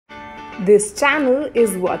This channel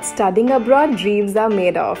is what studying abroad dreams are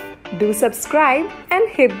made of. Do subscribe and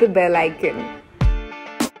hit the bell icon.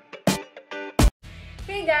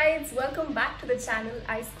 Hey guys, welcome back to the channel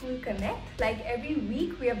iSchoolConnect. Like every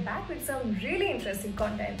week, we are back with some really interesting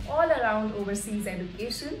content all around overseas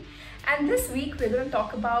education. And this week, we're going to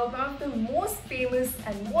talk about one of the most famous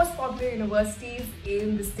and most popular universities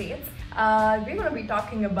in the States. We're going to be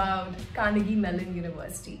talking about Carnegie Mellon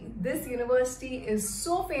University. This university is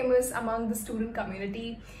so famous among the student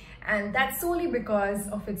community, and that's solely because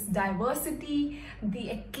of its diversity, the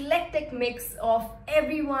eclectic mix of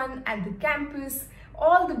everyone at the campus,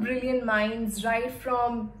 all the brilliant minds, right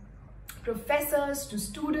from professors to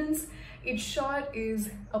students. It sure is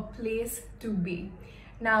a place to be.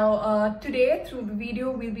 Now, today through the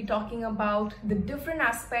video, we'll be talking about the different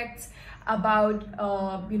aspects about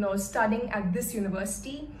studying at this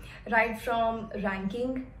university, right from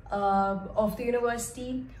ranking of the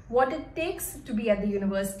university, what it takes to be at the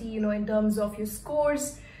university, in terms of your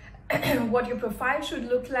scores, what your profile should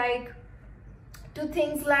look like, to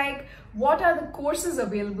things like what are the courses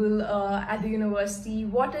available at the university,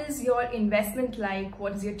 what is your investment like,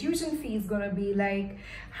 what is your tuition fees going to be like,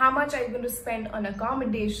 how much are you going to spend on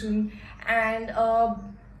accommodation, and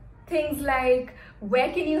things like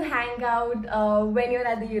where can you hang out when you're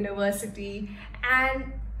at the university,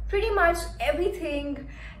 and pretty much everything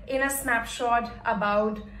in a snapshot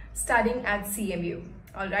about studying at CMU.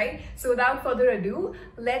 All right, so without further ado,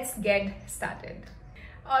 let's get started.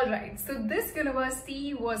 Alright, so this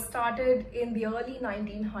university was started in the early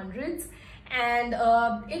 1900s, and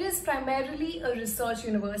it is primarily a research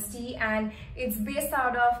university, and it's based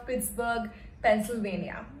out of Pittsburgh,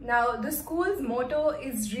 Pennsylvania. Now, the school's motto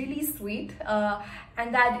is really sweet,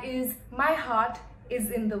 and that is, "My heart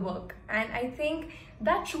is in the work." And I think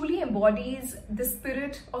that truly embodies the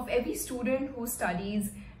spirit of every student who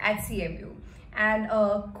studies at CMU. And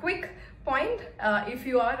a quick point, if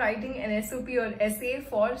you are writing an SOP or essay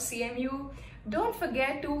for CMU, don't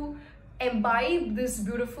forget to imbibe this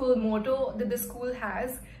beautiful motto that the school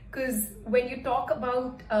has, because when you talk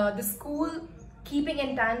about the school keeping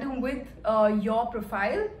in tandem with your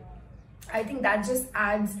profile, I think that just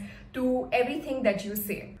adds to everything that you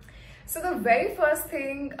say. So the very first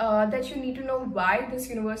thing that you need to know why this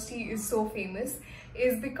university is so famous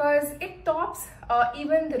is because it tops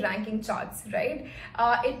even the ranking charts, right?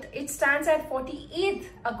 It stands at 48th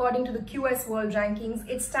according to the QS World Rankings.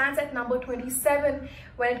 It stands at number 27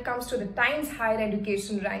 when it comes to the Times Higher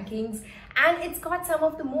Education Rankings. And it's got some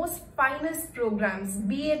of the most finest programs,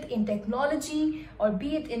 be it in technology or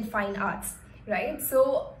be it in fine arts, right?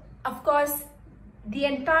 So, of course, the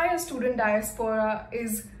entire student diaspora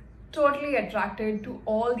is totally attracted to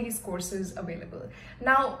all these courses available.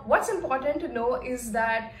 Now, what's important to know is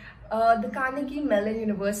that the Carnegie Mellon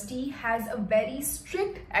University has a very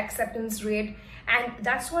strict acceptance rate, and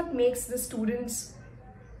that's what makes the student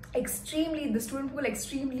pool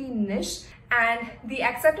extremely niche, and the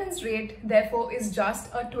acceptance rate therefore is just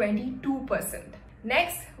a 22%.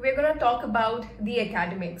 Next, we're going to talk about the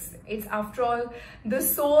academics. It's, after all, the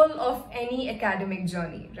soul of any academic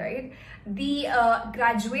journey, right? The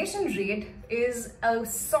graduation rate is a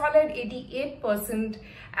solid 88%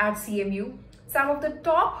 at CMU. Some of the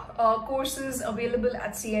top courses available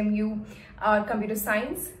at CMU are computer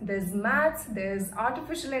science, there's maths, there's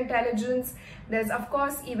artificial intelligence, there's of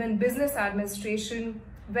course even business administration,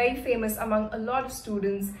 very famous among a lot of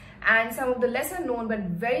students, and some of the lesser known but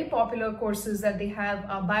very popular courses that they have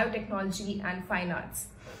are biotechnology and fine arts.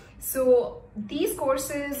 So these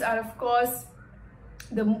courses are of course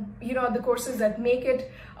the courses that make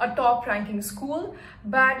it a top ranking school,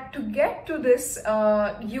 but to get to this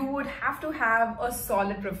you would have to have a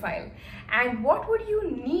solid profile. And what would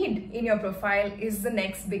you need in your profile is the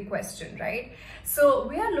next big question, right? So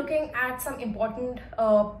we are looking at some important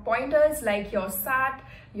pointers like your SAT,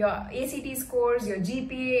 your ACT scores, your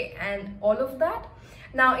GPA, and all of that.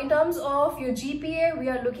 Now, in terms of your GPA, we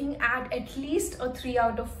are looking at least a 3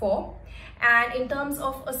 out of 4. And in terms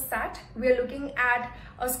of a SAT, we are looking at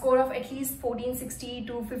a score of at least 1460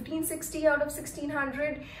 to 1560 out of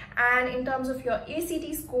 1600. And in terms of your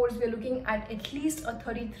ACT scores, we are looking at least a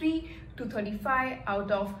 33 to 35 out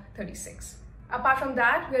of 36. Apart from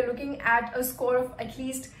that, we are looking at a score of at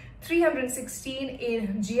least 316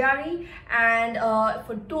 in GRE, and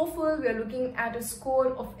for TOEFL, we are looking at a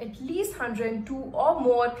score of at least 102 or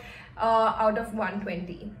more out of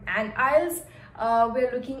 120. And IELTS,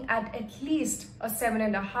 we're looking at least a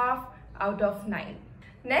 7.5 out of 9.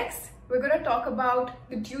 Next, we're going to talk about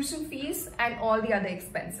the tuition fees and all the other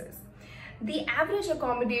expenses. The average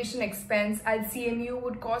accommodation expense at CMU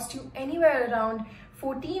would cost you anywhere around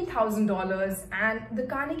 $14,000, and the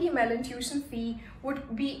Carnegie Mellon tuition fee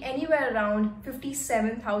would be anywhere around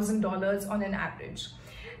 $57,000 on an average.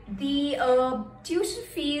 The tuition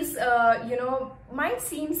fees, might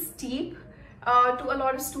seem steep to a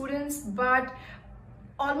lot of students, but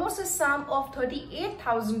almost a sum of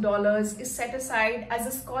 $38,000 is set aside as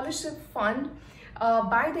a scholarship fund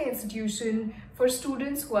by the institution for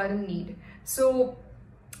students who are in need. So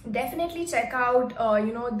definitely check out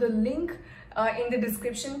the link in the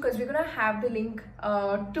description, because we're gonna have the link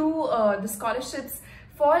to the scholarships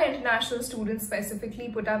for international students specifically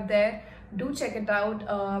put up there. Do check it out.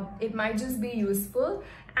 It might just be useful.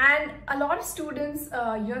 And a lot of students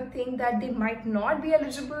think that they might not be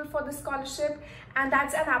eligible for the scholarship, and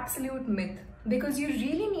that's an absolute myth, because you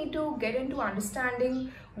really need to get into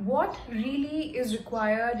understanding what really is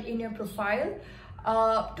required in your profile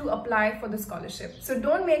to apply for the scholarship. So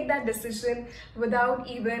don't make that decision without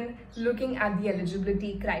even looking at the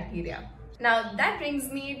eligibility criteria. Now that brings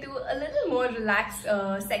me to a little more relaxed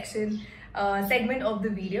segment of the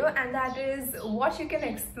video, and that is what you can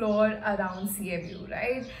explore around CMU,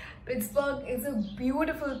 right? Pittsburgh is a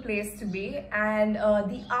beautiful place to be, and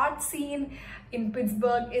the art scene in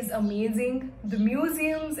Pittsburgh is amazing. The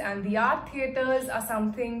museums and the art theaters are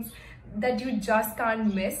some things that you just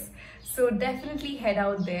can't miss. So definitely head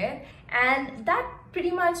out there. And that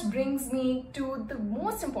pretty much brings me to the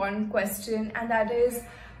most important question, and that is,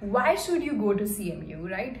 why should you go to CMU,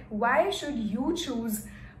 right? Why should you choose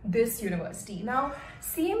this university? Now,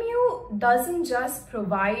 CMU doesn't just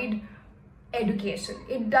provide education.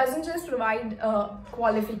 It doesn't just provide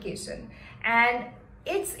qualification. And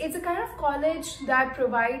it's a kind of college that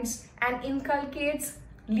provides and inculcates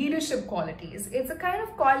leadership qualities. It's a kind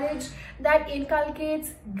of college that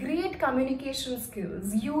inculcates great communication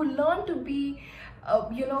skills. You learn to be,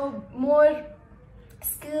 more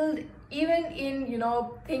skilled even in,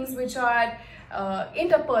 things which are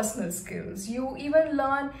interpersonal skills. You even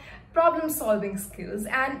learn problem solving skills,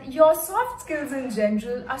 and your soft skills in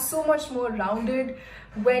general are so much more rounded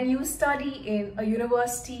when you study in a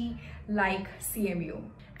university like CMU.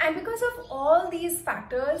 And because of all these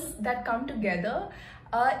factors that come together,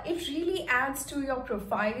 it really adds to your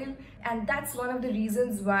profile, and that's one of the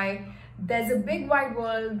reasons why there's a big wide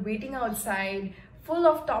world waiting outside full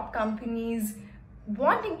of top companies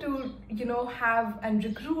wanting to have and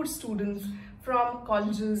recruit students from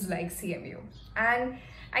colleges like CMU. And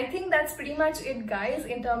I think that's pretty much it, guys,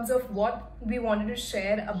 in terms of what we wanted to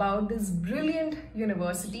share about this brilliant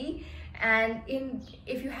university. And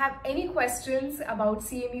if you have any questions about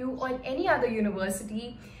CMU or any other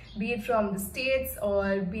university, be it from the States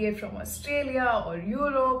or be it from Australia or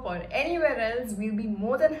Europe or anywhere else, we'll be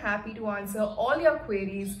more than happy to answer all your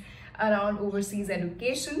queries around overseas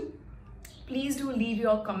education. Please do leave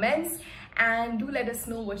your comments and do let us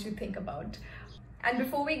know what you think about. And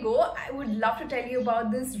before we go, I would love to tell you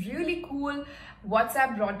about this really cool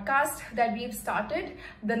WhatsApp broadcast that we've started.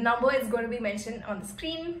 The number is going to be mentioned on the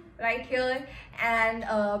screen right here, and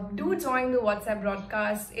do join the WhatsApp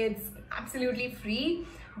broadcast. It's absolutely free,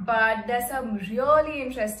 but there's some really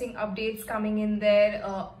interesting updates coming in there.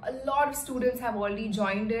 A lot of students have already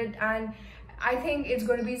joined it, and I think it's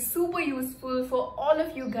going to be super useful for all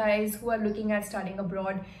of you guys who are looking at studying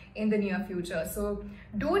abroad in the near future. So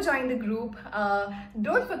do join the group.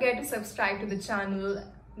 Don't forget to subscribe to the channel.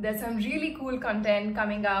 There's some really cool content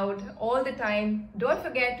coming out all the time. Don't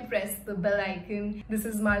forget to press the bell icon. This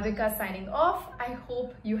is Malvika signing off. I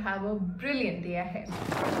hope you have a brilliant day ahead.